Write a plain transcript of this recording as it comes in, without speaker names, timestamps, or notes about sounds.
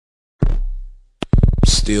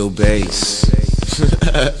Still bass.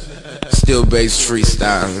 Still bass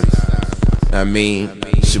freestyling. I mean,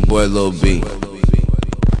 it's your boy Lil B.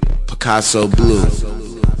 Picasso Blue.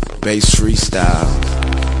 Bass freestyle.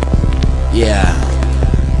 Yeah.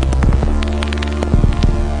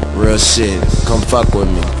 Real shit. Come fuck with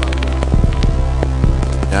me.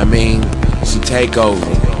 I mean, she take over.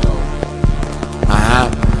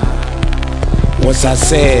 Once I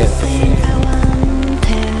said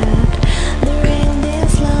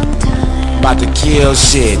about to kill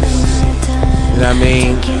shit, you know what I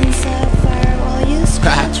mean?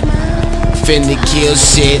 Finna kill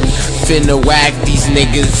shit, finna whack these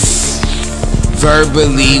niggas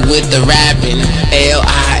verbally with the rapping.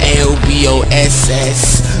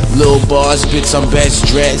 Lilboss, Lil Boss, bitch, I'm best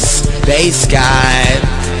dressed. They skied,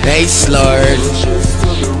 they slurred.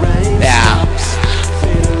 Yeah.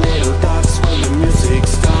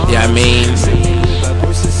 Yeah, I mean,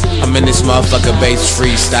 I'm in this motherfucker bass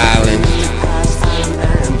freestyling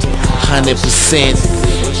 100%.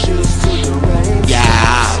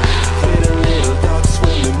 Yeah.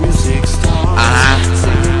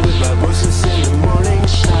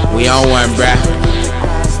 We on one, bruh.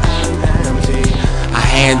 I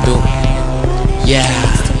handle. Yeah.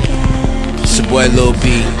 It's your boy Lil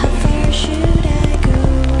B.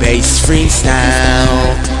 Bass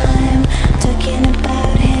freestyle.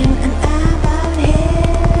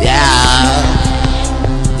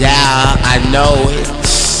 Yeah, I know it.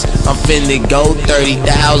 I'm finna go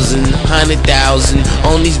 30,000, 100,000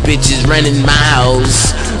 on these bitches running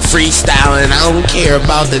miles. Freestyling, I don't care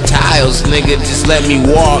about the tiles, nigga, just let me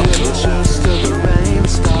walk.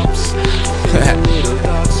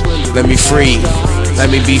 Let me free, let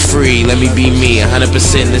me be free, let me be me,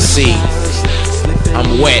 100% in the sea.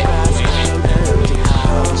 I'm wet.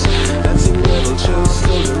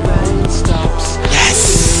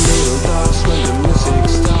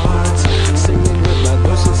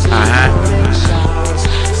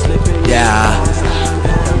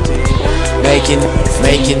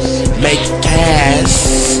 Make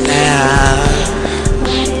cash now.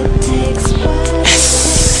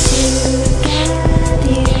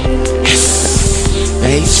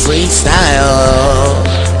 Bass freestyle.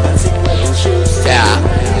 Yeah.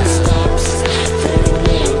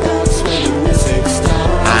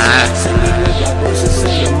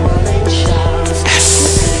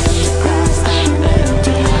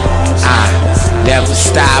 Never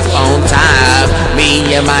stop on time.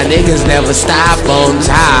 Me and my niggas never stop on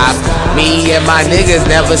top. Me and my niggas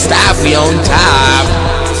never stop, we on top.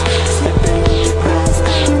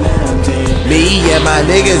 Me and my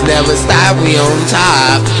niggas never stop, we on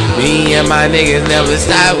top. Me and my niggas never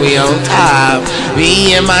stop, we on top.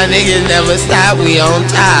 Me and my niggas never stop, we on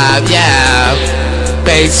top, yeah.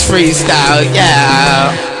 Bass freestyle,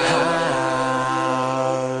 yeah.